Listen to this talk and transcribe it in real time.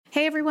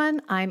Hey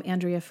everyone, I'm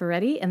Andrea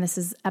Ferretti, and this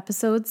is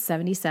episode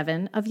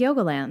 77 of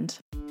Yogaland.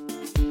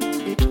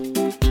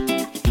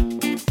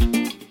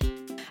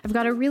 I've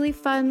got a really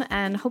fun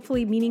and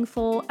hopefully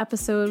meaningful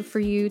episode for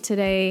you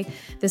today,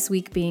 this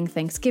week being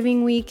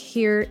Thanksgiving week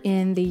here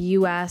in the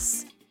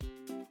US.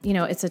 You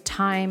know, it's a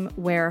time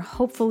where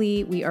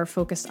hopefully we are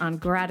focused on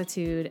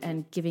gratitude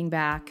and giving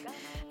back.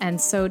 And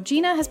so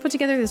Gina has put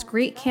together this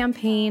great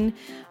campaign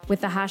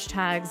with the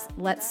hashtags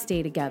Let's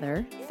Stay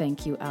Together,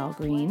 thank you Al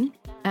Green,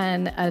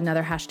 and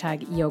another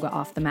hashtag Yoga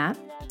Off the Mat.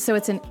 So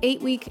it's an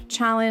 8-week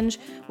challenge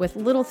with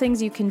little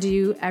things you can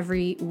do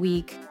every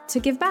week to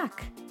give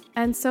back.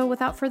 And so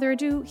without further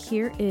ado,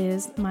 here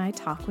is my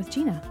talk with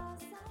Gina.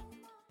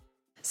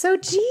 So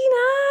Gina,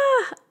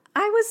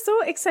 I was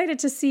so excited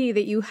to see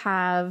that you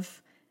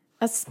have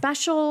a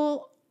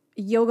special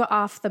Yoga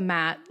Off the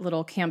Mat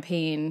little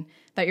campaign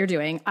that you're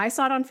doing. I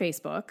saw it on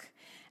Facebook,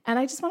 and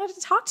I just wanted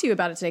to talk to you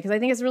about it today because I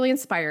think it's really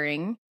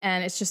inspiring,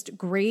 and it's just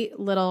great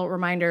little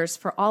reminders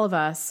for all of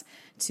us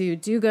to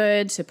do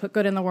good, to put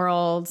good in the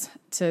world,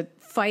 to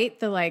fight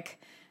the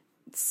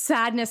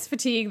sadness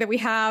fatigue that we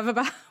have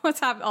about what's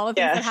happening, all the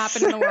things that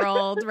happen in the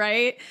world,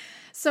 right?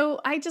 So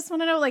I just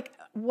want to know,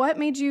 what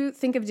made you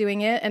think of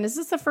doing it? And is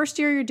this the first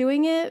year you're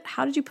doing it?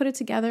 How did you put it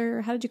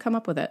together? How did you come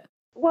up with it?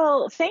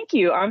 Well, thank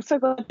you. I'm so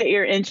glad that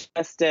you're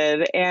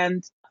interested.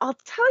 And I'll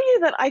tell you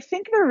that I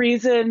think the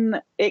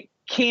reason it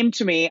came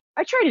to me,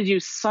 I try to do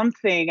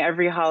something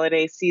every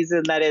holiday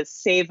season that is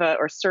seva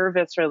or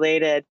service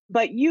related.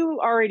 But you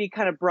already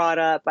kind of brought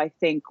up, I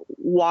think,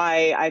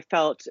 why I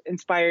felt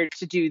inspired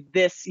to do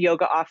this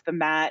Yoga Off the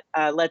Mat,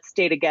 Let's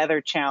Stay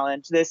Together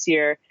challenge this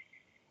year.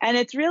 And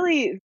it's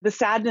really the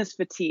sadness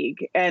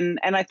fatigue. And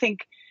I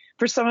think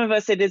for some of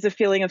us, it is a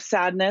feeling of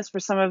sadness. For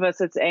some of us,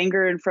 it's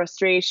anger and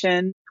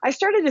frustration. I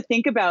started to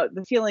think about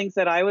the feelings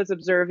that I was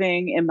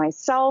observing in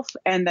myself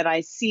and that I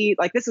see,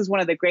 this is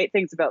one of the great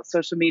things about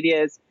social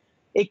media is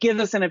it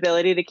gives us an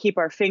ability to keep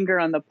our finger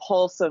on the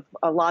pulse of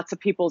lots of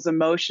people's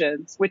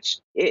emotions, which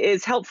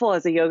is helpful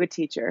as a yoga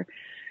teacher.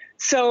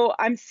 So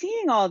I'm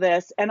seeing all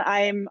this and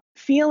I'm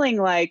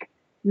feeling like,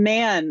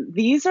 man,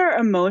 these are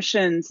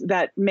emotions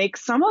that make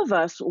some of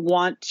us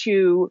want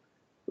to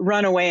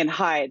run away and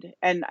hide.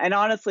 And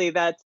honestly,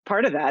 that's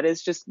part of that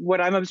is just what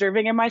I'm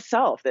observing in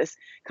myself, this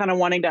kind of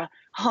wanting to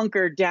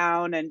hunker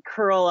down and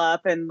curl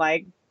up and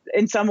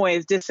in some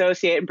ways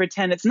dissociate and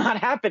pretend it's not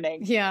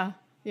happening. Yeah.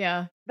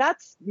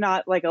 That's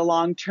not a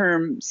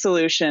long-term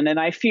solution. And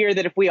I fear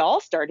that if we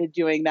all started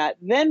doing that,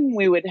 then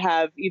we would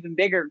have even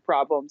bigger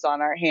problems on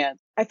our hands.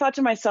 I thought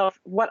to myself,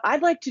 what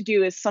I'd like to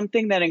do is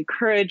something that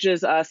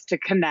encourages us to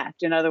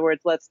connect. In other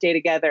words, let's stay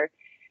together.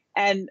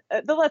 And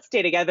the Let's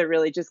Stay Together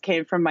really just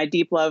came from my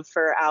deep love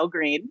for Al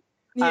Green.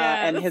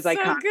 And his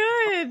icon.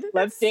 Good.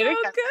 Let's Stay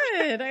Together.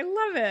 Good. I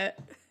love it.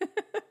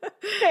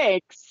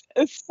 Thanks.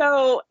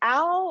 So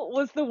Al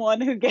was the one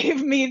who gave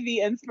me the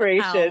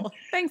inspiration.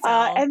 Thanks,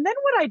 Al. And then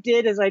what I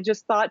did is I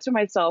just thought to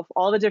myself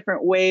all the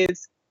different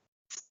ways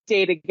to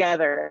stay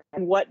together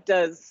and what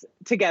does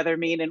together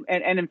mean?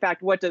 And in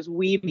fact, what does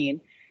we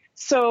mean?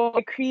 So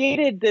I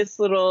created this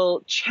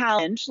little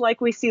challenge,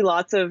 like we see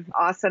lots of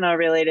asana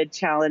related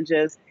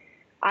challenges.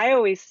 I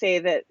always say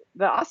that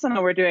the asana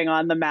we're doing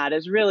on the mat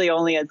is really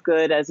only as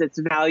good as its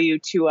value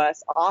to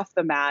us off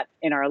the mat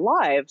in our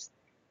lives.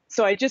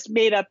 So I just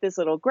made up this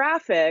little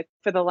graphic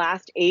for the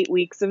last 8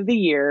 weeks of the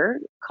year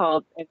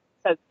called, it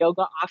says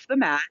Yoga Off the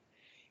Mat.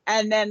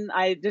 And then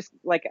I just,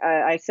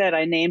 I said,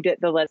 I named it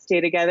the Let's Stay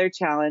Together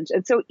Challenge.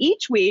 And so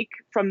each week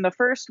from the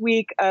first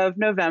week of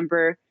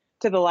November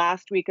to the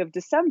last week of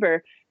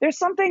December, there's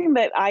something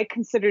that I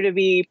consider to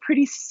be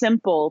pretty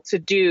simple to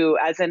do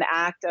as an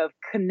act of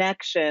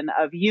connection,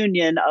 of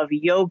union, of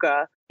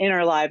yoga in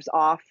our lives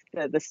off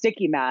the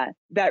sticky mat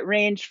that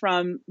range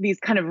from these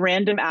kind of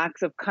random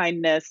acts of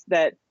kindness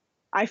that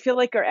I feel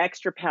like are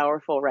extra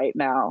powerful right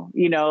now.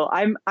 You know,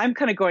 I'm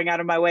kind of going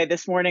out of my way.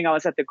 This morning I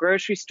was at the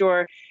grocery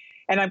store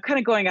and I'm kind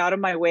of going out of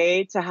my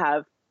way to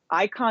have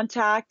eye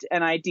contact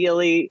and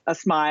ideally a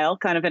smile,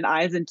 kind of an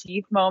eyes and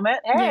teeth moment.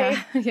 Hey,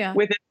 yeah.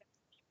 With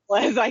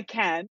as I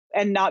can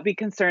and not be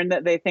concerned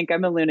that they think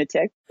I'm a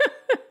lunatic.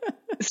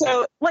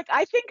 So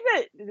I think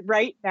that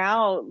right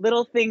now,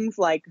 little things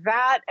like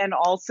that, and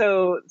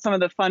also some of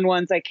the fun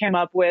ones I came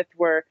up with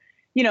were,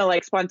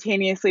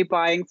 spontaneously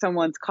buying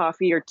someone's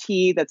coffee or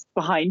tea that's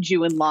behind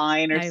you in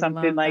line or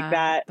something like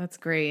that. That's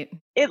great.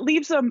 It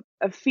leaves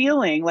a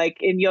feeling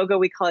in yoga,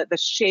 we call it the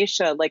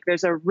shesha,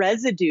 there's a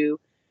residue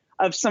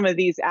of some of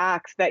these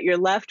acts that you're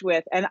left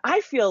with. And I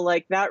feel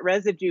like that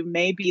residue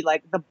may be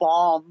the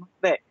balm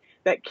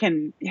that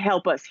can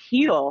help us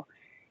heal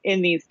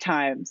in these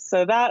times.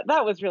 So that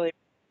was really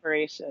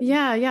inspiration.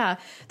 Yeah.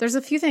 There's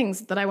a few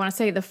things that I want to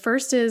say. The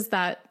first is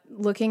that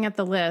looking at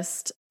the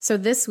list. So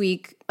this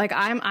week,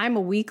 I'm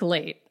a week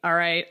late. All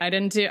right. I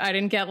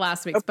didn't get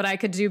last week's, but I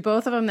could do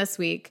both of them this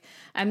week.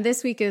 And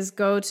this week is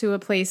go to a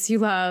place you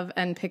love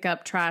and pick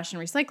up trash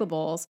and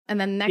recyclables. And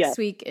then next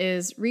week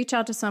is reach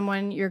out to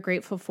someone you're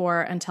grateful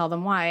for and tell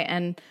them why.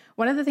 And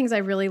one of the things I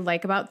really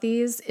like about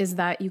these is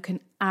that you can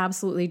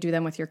absolutely do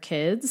them with your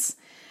kids.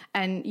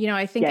 And, you know,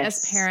 I think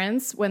as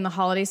parents, when the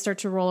holidays start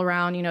to roll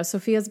around, you know,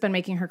 Sophia's been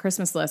making her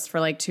Christmas list for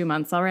like 2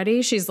 months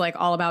already. She's like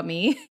all about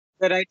me.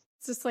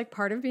 It's just like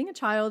part of being a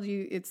child.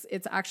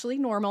 It's actually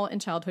normal in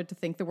childhood to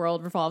think the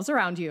world revolves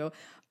around you.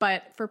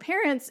 But for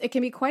parents, it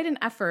can be quite an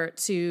effort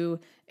to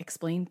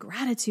explain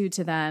gratitude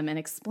to them and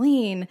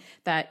explain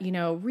that, you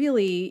know,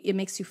 really it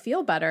makes you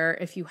feel better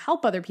if you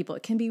help other people.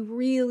 It can be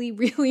really,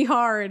 really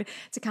hard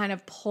to kind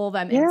of pull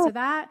them into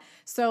that.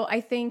 So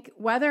I think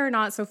whether or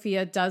not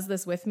Sophia does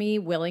this with me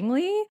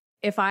willingly,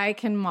 if I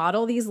can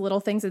model these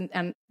little things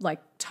and like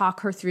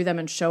talk her through them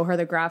and show her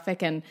the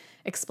graphic and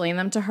explain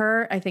them to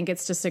her, I think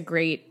it's just a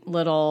great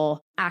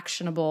little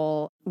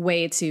actionable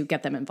way to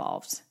get them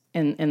involved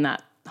in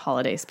that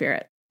holiday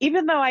spirit.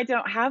 Even though I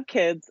don't have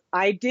kids,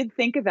 I did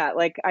think of that.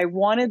 Like I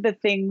wanted the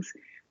things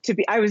to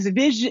be,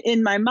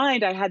 in my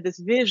mind, I had this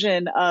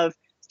vision of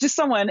just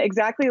someone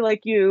exactly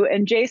like you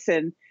and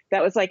Jason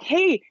that was like,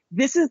 hey,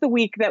 this is the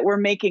week that we're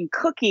making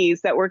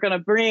cookies that we're going to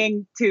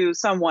bring to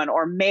someone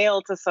or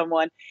mail to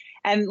someone.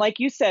 And like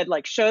you said,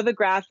 like show the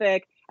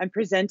graphic and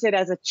present it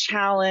as a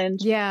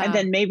challenge. Yeah. And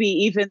then maybe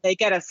even they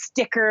get a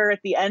sticker at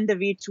the end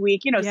of each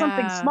week, you know,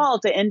 something small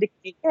to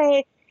indicate,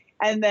 hey,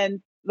 and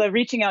then the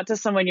reaching out to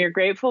someone you're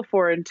grateful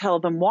for and tell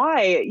them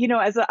why. You know,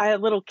 as a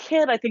little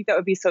kid, I think that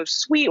would be so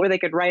sweet where they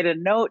could write a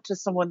note to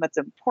someone that's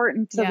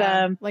important to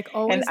them. Like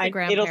always the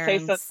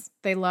grandparents.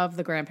 They love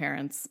the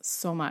grandparents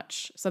so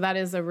much. So that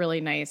is a really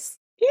nice.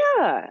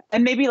 Yeah.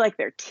 And maybe like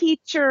their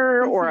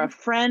teacher or a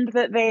friend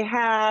that they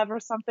have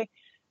or something.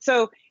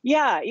 So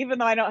yeah, even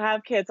though I don't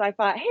have kids, I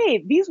thought,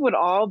 hey, these would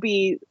all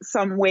be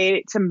some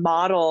way to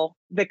model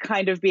the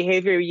kind of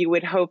behavior you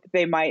would hope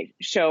they might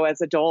show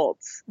as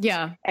adults.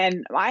 Yeah.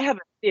 And I have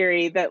a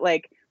theory that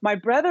like my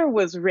brother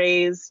was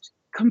raised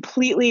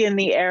completely in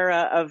the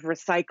era of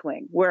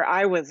recycling where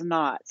I was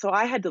not. So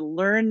I had to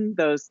learn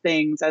those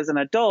things as an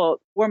adult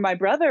where my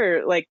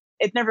brother, like,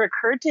 it never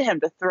occurred to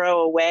him to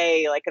throw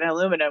away like an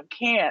aluminum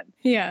can.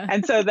 Yeah.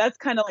 And so that's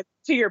kind of like,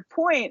 to your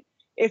point,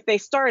 if they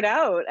start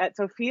out at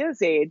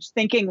Sophia's age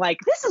thinking like,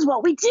 this is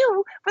what we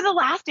do for the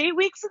last 8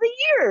 weeks of the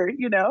year,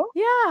 you know?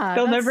 Yeah.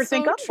 They'll never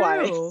think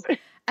otherwise.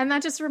 And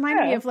that just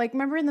reminded me of like,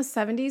 remember in the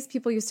 70s,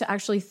 people used to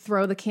actually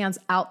throw the cans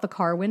out the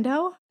car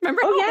window?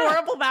 Remember how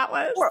horrible that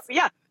was?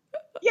 Yeah.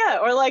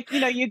 Or like, you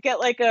know, you get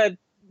like a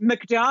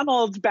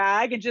McDonald's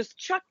bag and just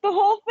chuck the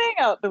whole thing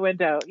out the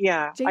window.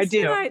 Yeah, I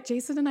do.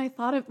 Jason and I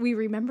we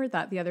remembered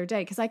that the other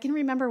day because I can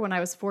remember when I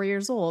was 4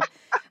 years old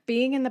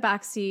being in the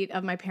backseat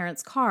of my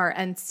parents' car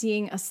and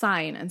seeing a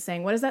sign and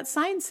saying, what does that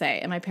sign say?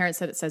 And my parents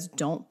said, it says,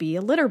 don't be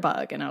a litter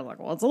bug. And I was like,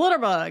 well, it's a litter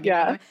bug.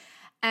 Yeah. You know?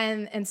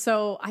 And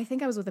so I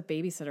think I was with a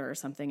babysitter or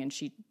something and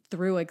she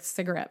threw a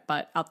cigarette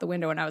butt out the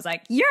window and I was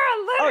like, you're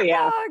a litter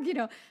bug, you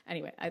know.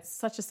 Anyway, it's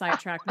such a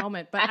sidetrack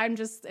moment, but it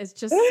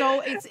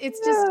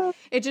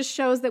just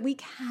shows that we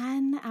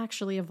can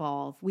actually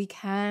evolve. We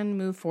can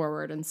move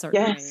forward in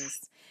certain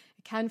ways.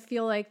 It can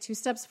feel like 2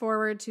 steps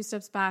forward, 2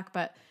 steps back,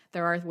 but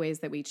there are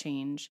ways that we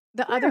change.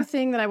 The other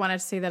thing that I wanted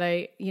to say that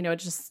I, you know,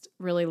 just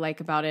really like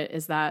about it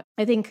is that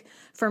I think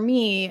for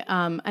me,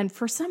 and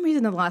for some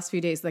reason in the last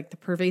few days, like the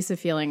pervasive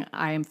feeling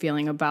I am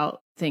feeling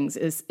about things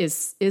is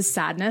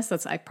sadness.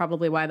 That's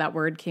probably why that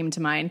word came to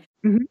mind.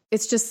 Mm-hmm.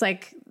 It's just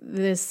like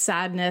this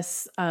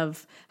sadness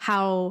of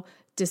how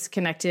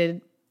disconnected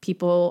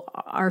people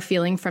are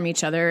feeling from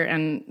each other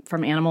and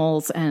from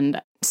animals.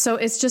 And so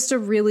it's just a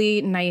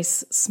really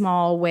nice,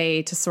 small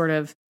way to sort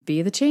of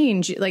be the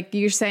change. Like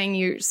you're saying,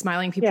 you're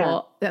smiling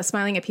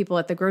at people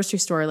at the grocery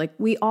store. Like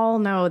we all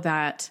know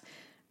that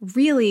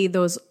really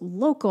those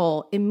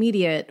local,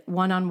 immediate,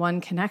 one-on-one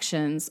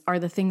connections are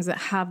the things that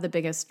have the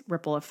biggest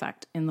ripple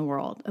effect in the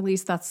world. At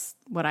least that's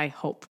what I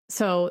hope.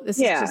 So this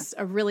is just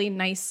a really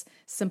nice,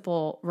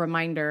 simple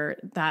reminder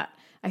that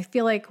I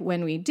feel like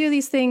when we do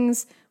these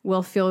things,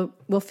 we'll feel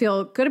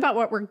good about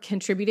what we're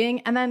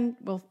contributing, and then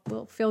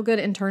we'll feel good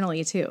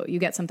internally too. You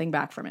get something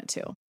back from it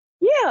too.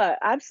 Yeah,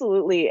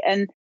 absolutely.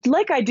 And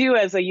like I do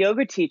as a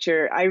yoga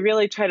teacher, I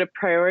really try to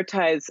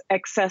prioritize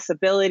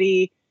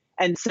accessibility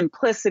and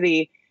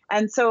simplicity.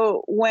 And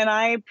so when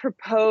I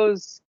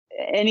propose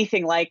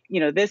anything like, you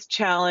know, this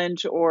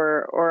challenge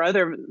or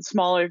other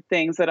smaller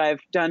things that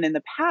I've done in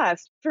the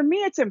past, for me,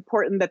 it's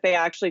important that they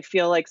actually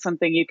feel like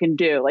something you can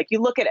do. Like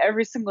you look at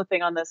every single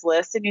thing on this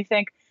list and you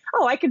think,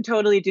 oh, I can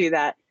totally do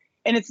that.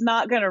 And it's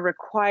not going to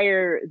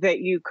require that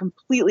you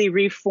completely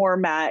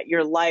reformat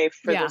your life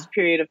for this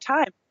period of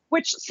time,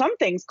 which some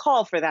things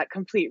call for that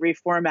complete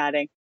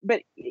reformatting.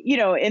 But, you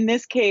know, in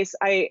this case,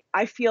 I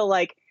feel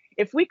like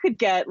if we could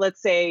get,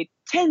 let's say,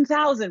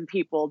 10,000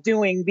 people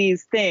doing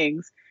these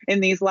things in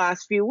these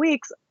last few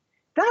weeks,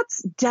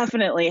 that's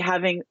definitely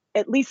having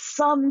at least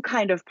some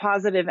kind of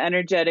positive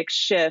energetic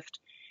shift.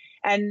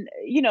 And,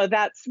 you know,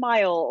 that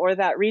smile or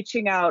that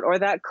reaching out or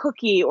that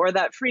cookie or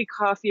that free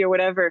coffee or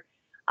whatever,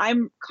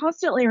 I'm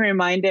constantly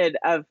reminded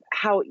of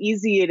how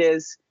easy it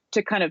is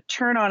to kind of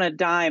turn on a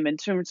dime in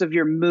terms of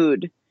your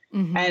mood.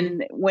 Mm-hmm.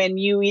 And when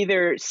you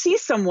either see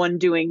someone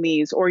doing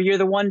these or you're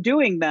the one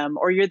doing them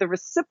or you're the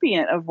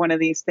recipient of one of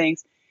these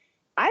things,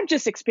 I've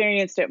just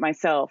experienced it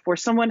myself where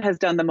someone has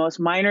done the most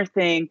minor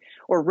thing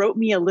or wrote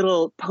me a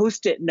little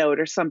Post-it note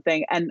or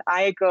something. And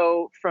I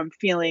go from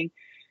feeling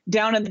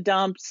down in the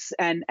dumps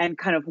and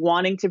kind of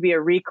wanting to be a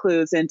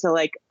recluse into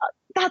like,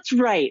 that's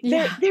right.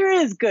 Yeah. There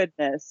is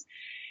goodness.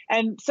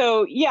 And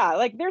so, yeah,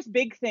 like there's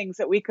big things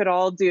that we could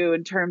all do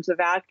in terms of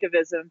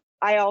activism.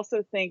 I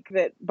also think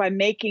that by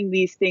making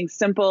these things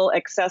simple,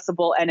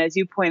 accessible, and as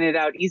you pointed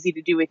out, easy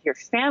to do with your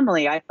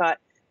family, I thought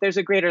there's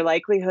a greater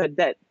likelihood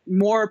that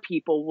more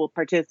people will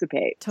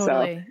participate.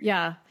 Totally. So,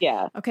 yeah.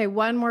 yeah. Okay.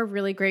 One more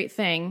really great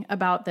thing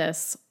about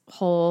this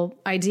whole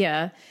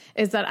idea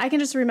is that I can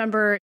just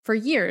remember for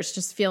years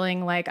just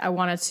feeling like I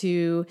wanted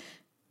to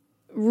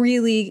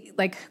really,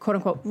 like, quote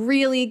unquote,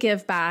 really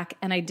give back.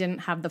 And I didn't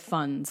have the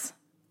funds.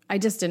 I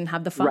just didn't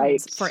have the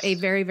funds for a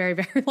very, very,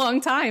 very long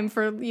time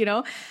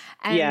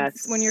and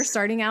when you're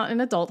starting out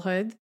in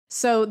adulthood.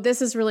 So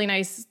this is really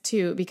nice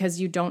too, because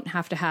you don't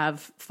have to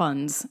have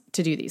funds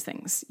to do these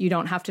things. You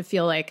don't have to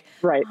feel like,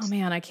 oh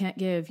man, I can't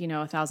give,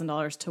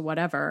 $1,000 to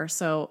whatever.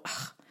 So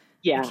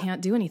I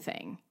can't do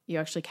anything. You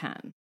actually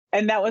can.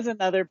 And that was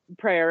another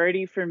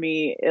priority for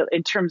me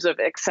in terms of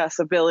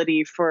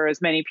accessibility for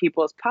as many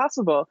people as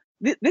possible.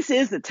 This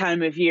is the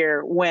time of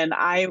year when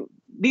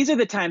these are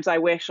the times I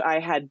wish I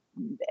had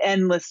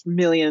endless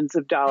millions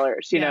of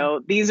dollars. You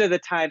know, these are the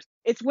times.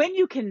 It's when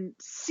you can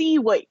see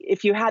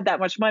if you had that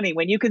much money,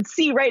 when you can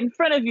see right in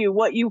front of you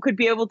what you could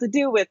be able to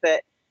do with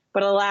it.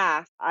 But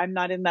alas, I'm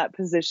not in that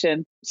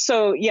position.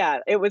 So yeah,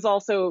 it was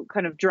also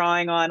kind of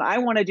drawing on, I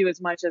want to do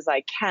as much as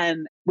I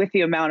can with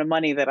the amount of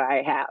money that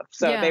I have.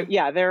 So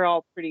they're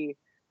all pretty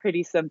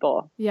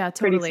simple. Yeah,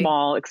 totally. Pretty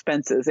small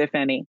expenses, if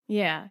any.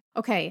 Yeah.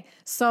 Okay.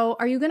 So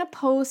are you going to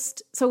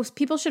post, so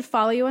people should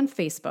follow you on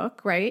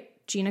Facebook, right?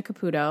 Gina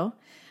Caputo,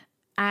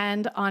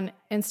 and on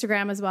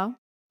Instagram as well?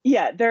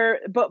 Yeah,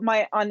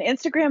 on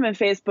Instagram and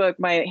Facebook,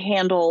 my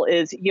handle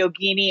is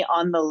Yogini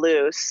on the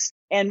Loose.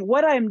 And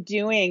what I'm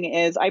doing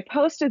is I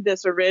posted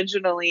this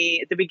originally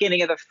at the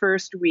beginning of the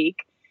first week.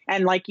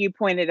 And like you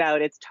pointed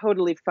out, it's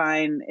totally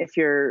fine if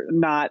you're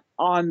not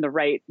on the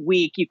right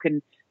week. You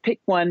can pick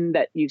one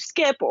that you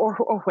skip or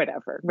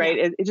whatever, right?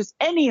 Yeah. It just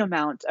any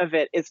amount of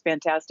it is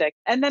fantastic.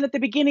 And then at the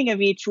beginning of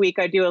each week,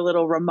 I do a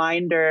little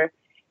reminder,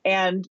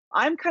 and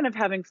I'm kind of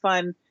having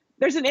fun.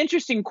 There's an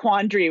interesting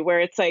quandary where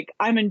it's like,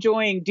 I'm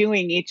enjoying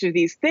doing each of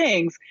these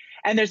things.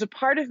 And there's a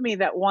part of me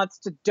that wants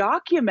to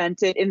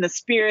document it in the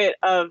spirit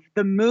of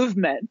the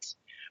movement.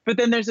 But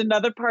then there's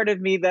another part of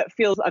me that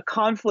feels a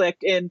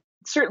conflict in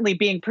certainly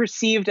being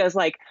perceived as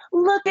like,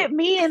 look at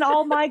me and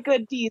all my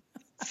good deeds.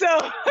 So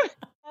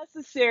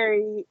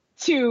necessary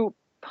to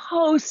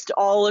post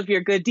all of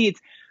your good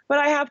deeds. But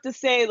I have to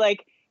say,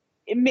 like,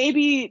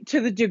 maybe to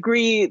the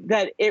degree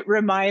that it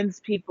reminds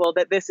people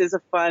that this is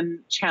a fun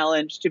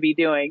challenge to be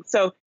doing.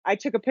 So I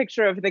took a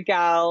picture of a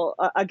gal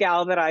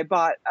that I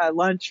bought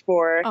lunch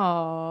for.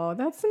 Oh,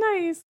 that's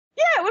nice.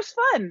 Yeah, it was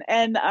fun.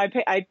 And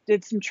I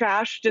did some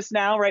trash just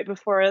now right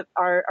before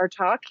our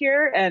talk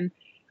here. And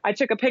I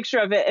took a picture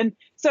of it. And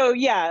so,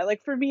 yeah,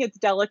 like for me, it's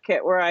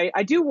delicate where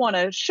I do want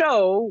to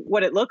show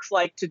what it looks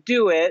like to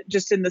do it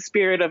just in the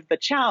spirit of the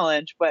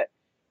challenge. But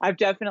I've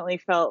definitely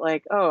felt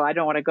like, I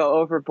don't want to go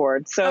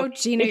overboard. So,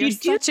 Gina, you're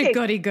such a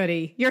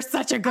goody-goody. You're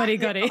such a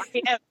goody-goody.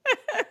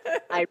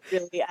 I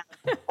really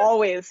am.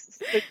 Always.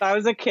 Since I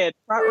was a kid.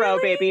 Front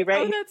row, baby.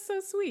 Right? Oh, that's so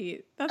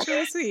sweet. That's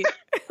really sweet.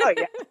 Oh,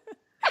 yeah.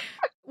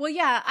 Well,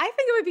 yeah, I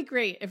think it would be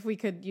great if we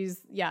could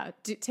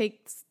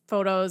take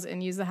photos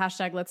and use the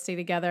hashtag Let's Stay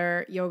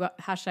Together,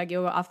 hashtag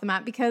yoga off the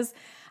mat, because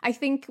I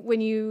think when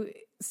you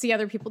see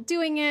other people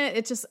doing it,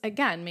 it just,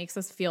 again, makes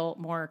us feel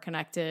more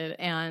connected,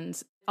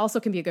 and also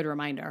can be a good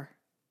reminder,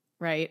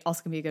 right?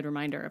 Also can be a good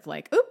reminder of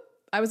like, oop,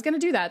 I was going to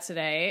do that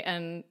today.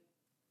 And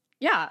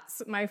yeah,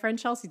 so my friend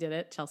Chelsea did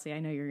it. Chelsea, I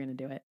know you're going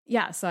to do it.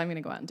 Yeah. So I'm going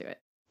to go out and do it.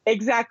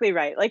 Exactly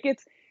right. Like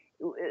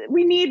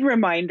we need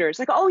reminders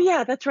like, oh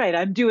yeah, that's right.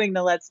 I'm doing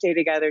the Let's Stay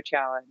Together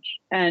challenge.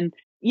 And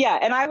yeah.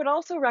 And I would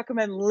also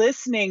recommend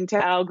listening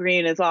to Al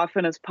Green as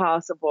often as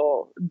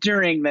possible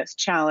during this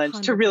challenge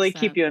 100%. To really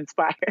keep you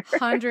inspired.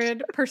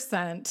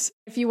 100%.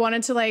 If you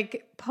wanted to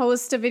like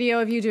post a video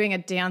of you doing a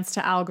dance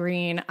to Al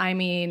Green, I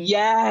mean,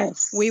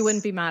 yes, we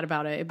wouldn't be mad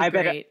about it. It'd be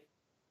great.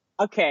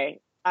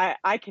 Okay.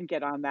 I can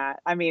get on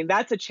that. I mean,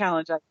 that's a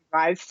challenge I can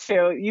rise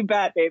to. You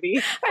bet,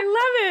 baby.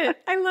 I love it.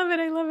 I love it.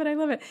 I love it. I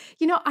love it.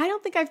 I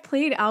don't think I've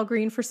played Al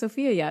Green for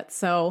Sophia yet.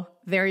 So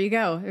there you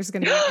go. There's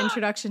going to be an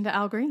introduction to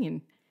Al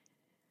Green.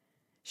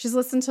 She's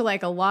listened to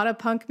like a lot of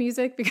punk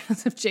music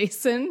because of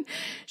Jason.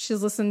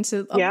 She's listened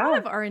to a lot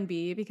of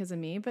R&B because of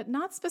me, but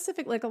not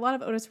specific, like a lot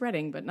of Otis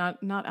Redding, but not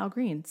Al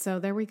Green. So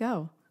there we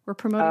go. We're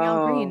promoting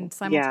Al Green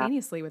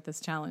simultaneously with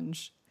this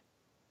challenge.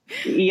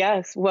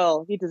 Yes.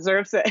 Well, he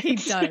deserves it. He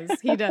does.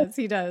 He does.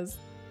 He does.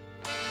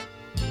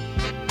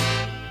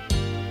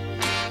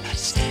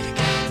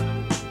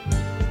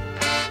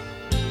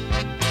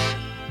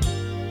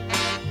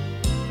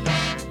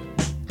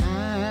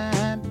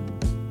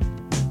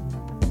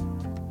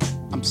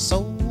 I'm so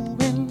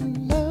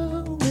in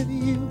love with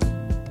you.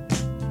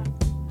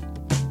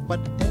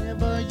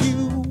 Whatever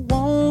you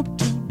want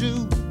to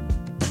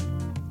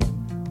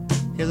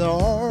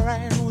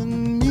alright with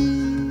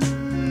me.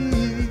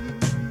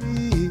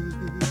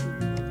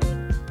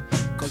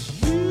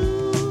 'Cause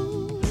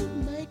you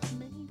make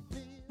me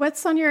feel.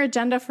 What's on your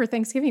agenda for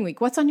Thanksgiving week?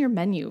 What's on your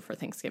menu for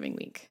Thanksgiving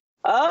week?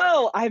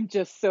 Oh, I'm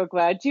just so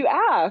glad you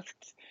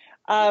asked.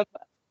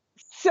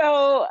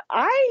 So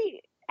I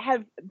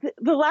have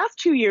the last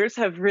 2 years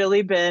have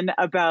really been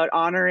about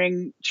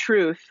honoring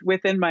truth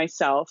within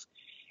myself.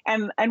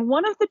 And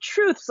one of the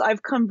truths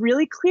I've come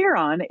really clear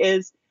on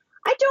is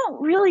I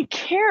don't really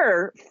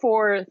care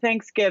for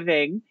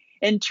Thanksgiving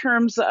in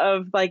terms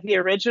of like the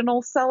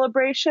original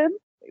celebration,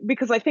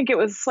 because I think it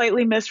was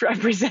slightly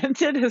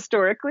misrepresented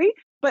historically.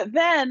 But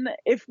then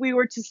if we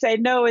were to say,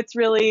 no, it's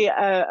really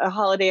a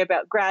holiday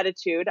about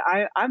gratitude,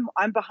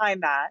 I'm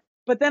behind that.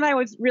 But then I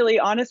was really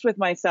honest with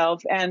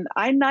myself, and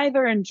I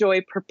neither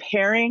enjoy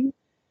preparing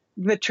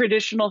the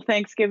traditional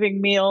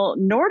Thanksgiving meal,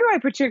 nor do I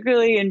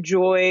particularly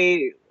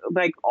enjoy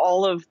like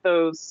all of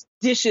those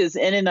dishes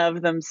in and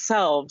of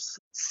themselves.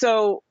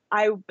 So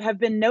I have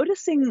been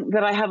noticing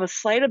that I have a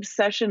slight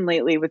obsession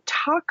lately with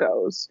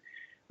tacos,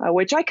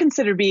 which I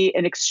consider to be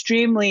an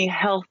extremely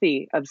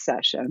healthy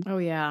obsession. Oh,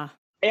 yeah.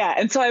 Yeah.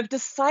 And so I've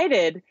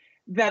decided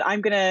that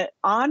I'm going to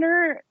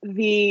honor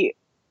the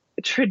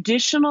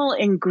traditional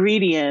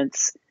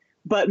ingredients,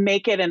 but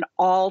make it an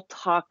all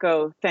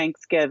taco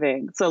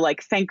Thanksgiving. So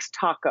like thanks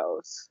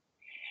tacos.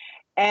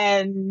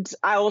 And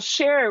I will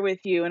share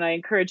with you, and I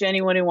encourage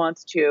anyone who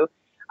wants to,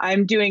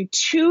 I'm doing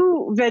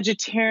 2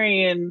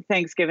 vegetarian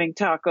Thanksgiving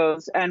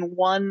tacos and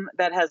 1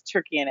 that has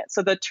turkey in it.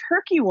 So the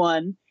turkey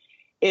one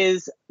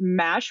is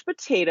mashed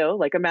potato,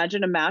 like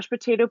imagine a mashed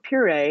potato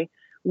puree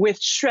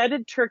with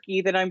shredded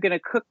turkey that I'm going to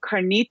cook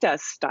carnitas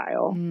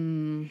style.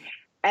 And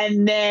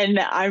then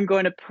I'm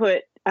going to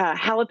put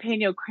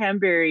jalapeno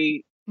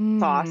cranberry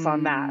sauce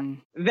on that.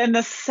 Then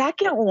the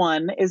second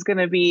one is going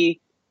to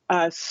be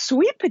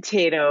sweet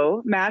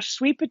potato, mashed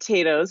sweet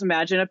potatoes,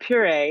 imagine a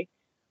puree,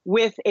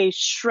 with a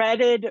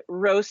shredded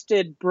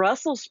roasted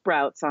Brussels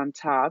sprouts on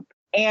top.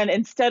 And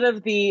instead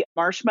of the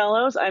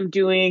marshmallows, I'm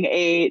doing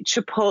a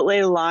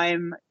chipotle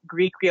lime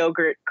Greek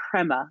yogurt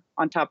crema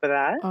on top of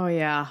that. Oh,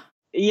 yeah.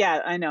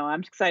 Yeah, I know. I'm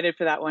excited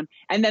for that one.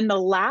 And then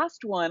the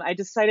last one, I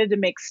decided to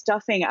make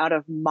stuffing out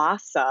of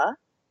masa.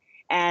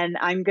 And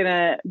I'm going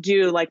to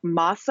do like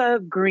masa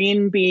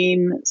green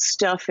bean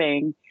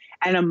stuffing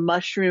and a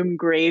mushroom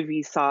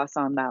gravy sauce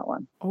on that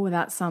one. Oh,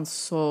 that sounds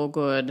so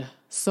good.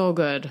 So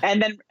good.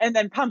 And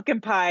then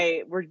pumpkin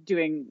pie, we're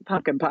doing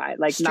pumpkin pie,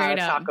 like Straight not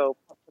a up. taco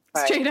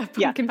pie. Straight up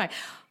pumpkin pie.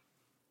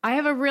 I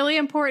have a really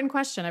important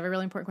question. Are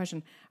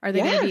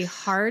they going to be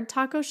hard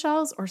taco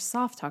shells or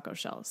soft taco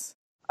shells?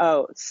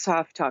 Oh,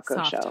 soft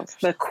taco shells.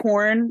 The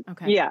corn.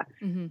 Okay. Yeah.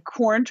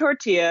 Corn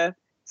tortilla,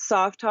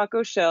 soft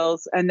taco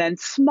shells, and then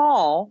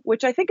small,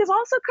 which I think is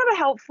also kind of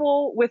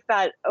helpful with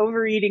that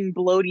overeating,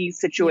 bloaty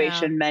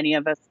situation many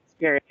of us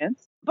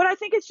experience. But I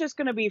think it's just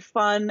going to be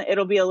fun.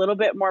 It'll be a little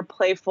bit more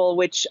playful,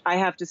 which I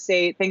have to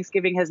say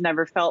Thanksgiving has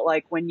never felt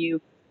like when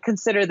you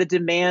consider the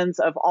demands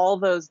of all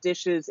those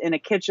dishes in a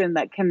kitchen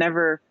that can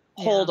never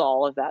hold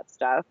all of that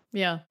stuff.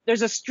 Yeah.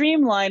 There's a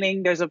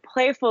streamlining, there's a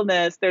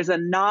playfulness, there's a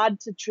nod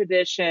to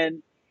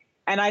tradition.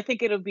 And I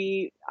think it'll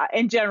be,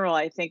 in general,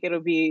 I think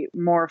it'll be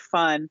more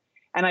fun.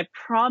 And I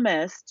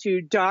promise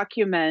to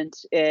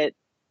document it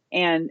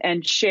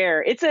and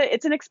share. It's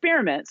an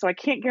experiment, so I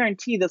can't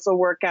guarantee this will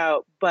work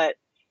out, but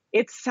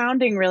it's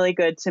sounding really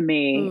good to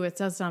me. Ooh, it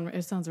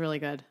sounds really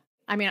good.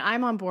 I mean,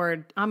 I'm on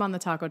board. I'm on the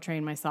taco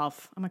train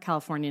myself. I'm a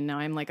Californian now.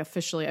 I'm like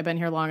officially, I've been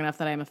here long enough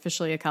that I'm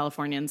officially a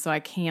Californian, so I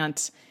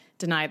can't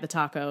deny the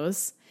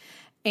tacos.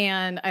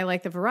 And I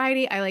like the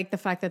variety. I like the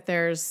fact that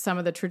there's some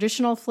of the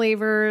traditional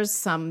flavors,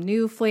 some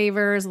new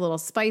flavors, a little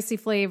spicy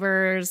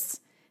flavors.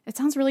 It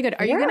sounds really good.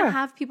 Are you going to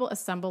have people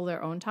assemble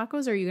their own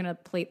tacos, or are you going to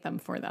plate them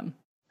for them?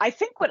 I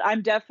think what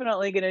I'm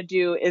definitely going to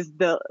do is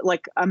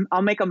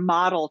I'll make a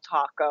model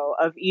taco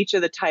of each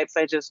of the types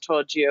I just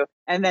told you,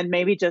 and then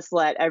maybe just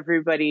let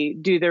everybody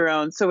do their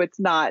own. So it's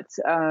not,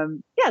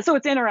 so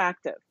it's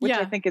interactive, which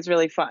I think is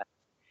really fun.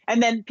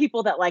 And then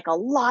people that like a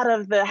lot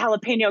of the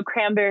jalapeno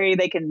cranberry,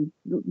 they can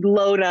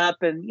load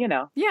up and,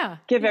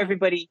 give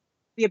everybody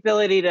the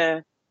ability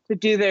to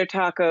do their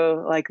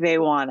taco like they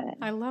want it.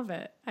 I love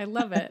it.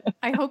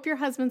 I hope your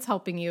husband's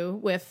helping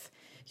you with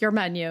your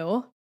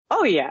menu.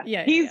 Oh yeah.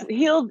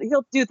 He'll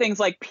do things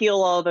like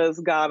peel all those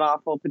god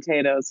awful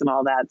potatoes and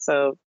all that.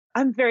 So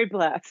I'm very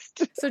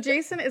blessed. So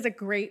Jason is a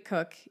great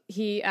cook.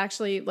 He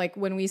actually, like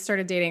when we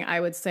started dating, I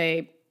would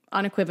say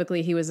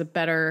unequivocally he was a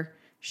better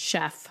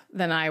chef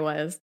than I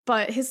was.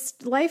 But his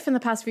life in the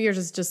past few years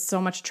is just so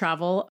much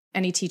travel,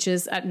 and he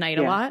teaches at night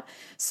a lot.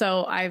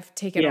 So I've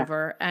taken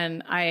over,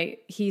 and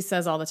he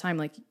says all the time,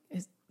 like,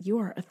 you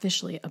are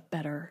officially a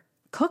better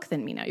cook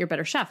than me now. You're a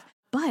better chef.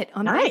 But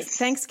on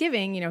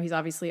Thanksgiving, he's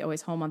obviously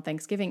always home on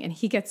Thanksgiving, and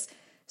he gets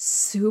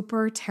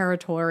super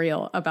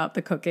territorial about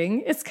the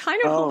cooking. It's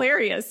kind of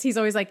hilarious. He's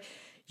always like,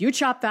 you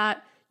chop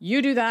that,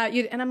 you do that.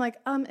 And I'm like,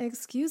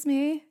 excuse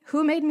me,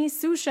 who made me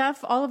sous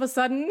chef all of a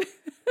sudden?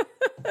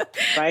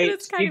 Right?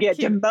 It's kind You of get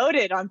cute.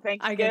 demoted on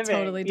Thanksgiving. I get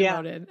totally Yeah.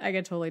 demoted. I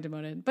get totally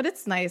demoted. But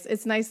it's nice.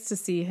 It's nice to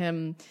see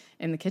him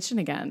in the kitchen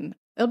again.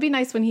 It'll be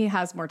nice when he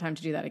has more time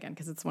to do that again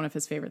because it's one of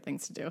his favorite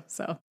things to do.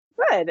 So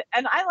Good.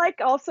 And I like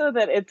also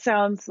that it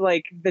sounds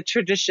like the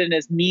tradition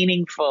is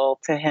meaningful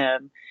to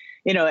him.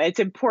 You know, it's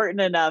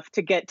important enough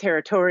to get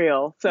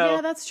territorial. So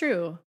yeah, that's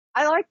true.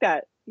 I like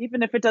that.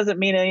 Even if it doesn't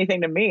mean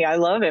anything to me, I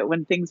love it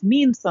when things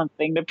mean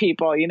something to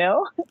people, you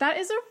know? That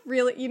is a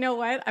really, you know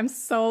what? I'm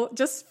so,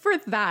 just for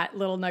that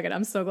little nugget,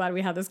 I'm so glad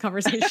we had this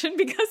conversation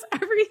because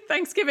every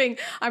Thanksgiving,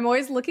 I'm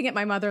always looking at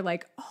my mother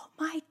like, oh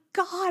my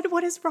God,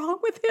 what is wrong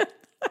with him?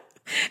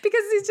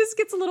 Because he just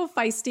gets a little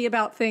feisty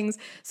about things.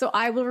 So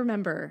I will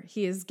remember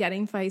he is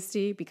getting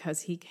feisty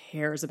because he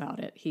cares about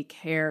it. He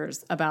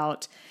cares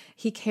about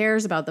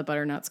the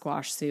butternut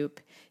squash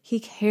soup. He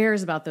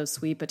cares about those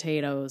sweet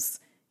potatoes.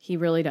 He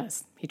really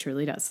does. He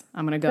truly does.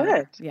 I'm going to go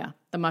there. Yeah.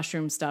 The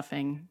mushroom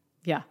stuffing.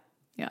 Yeah.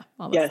 Yeah.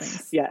 All those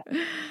things. Yeah.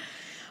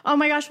 Oh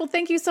my gosh. Well,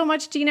 thank you so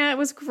much, Gina. It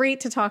was great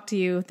to talk to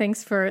you.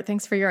 Thanks for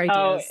your ideas.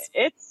 Oh,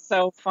 it's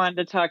so fun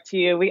to talk to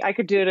you. I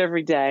could do it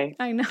every day.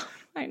 I know.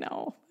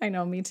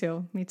 Me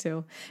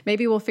too.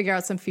 Maybe we'll figure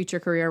out some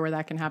future career where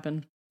that can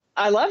happen.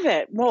 I love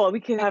it. Well, we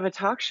could have a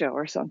talk show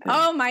or something.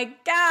 Oh my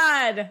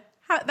God.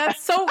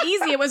 That's so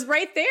easy. It was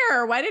right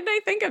there. Why didn't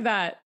I think of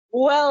that?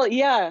 Well,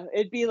 yeah,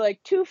 it'd be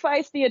like two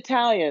feisty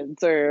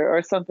Italians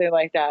or something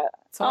like that.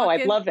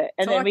 I'd love it.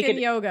 And then we could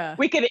yoga.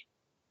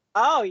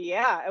 Oh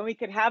yeah, and we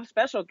could have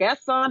special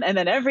guests on, and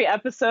then every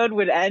episode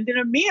would end in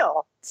a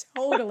meal.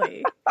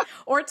 Totally.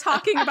 Or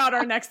talking about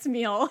our next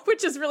meal,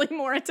 which is really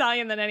more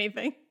Italian than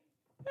anything.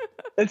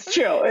 It's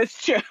true.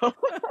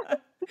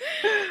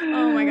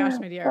 Oh my gosh,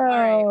 my dear. All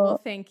right. Well,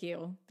 thank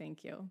you.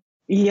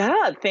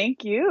 Yeah,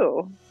 thank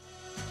you.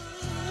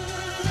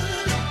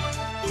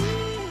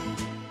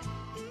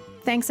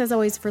 Thanks as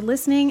always for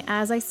listening.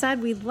 As I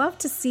said, we'd love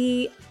to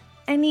see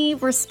any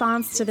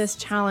response to this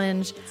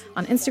challenge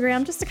on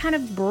Instagram just to kind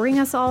of bring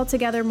us all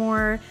together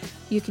more.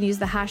 You can use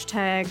the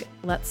hashtag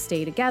Let's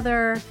Stay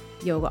Together,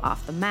 Yoga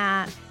Off the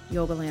Mat,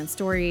 Yogaland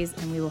Stories,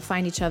 and we will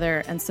find each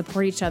other and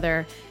support each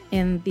other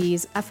in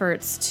these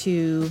efforts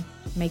to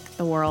make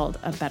the world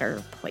a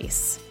better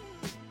place.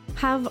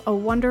 Have a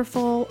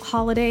wonderful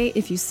holiday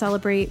if you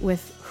celebrate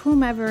with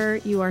whomever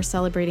you are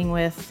celebrating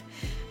with.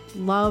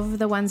 Love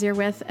the ones you're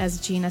with,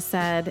 as Gina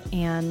said,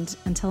 and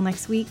until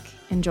next week,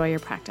 enjoy your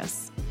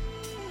practice.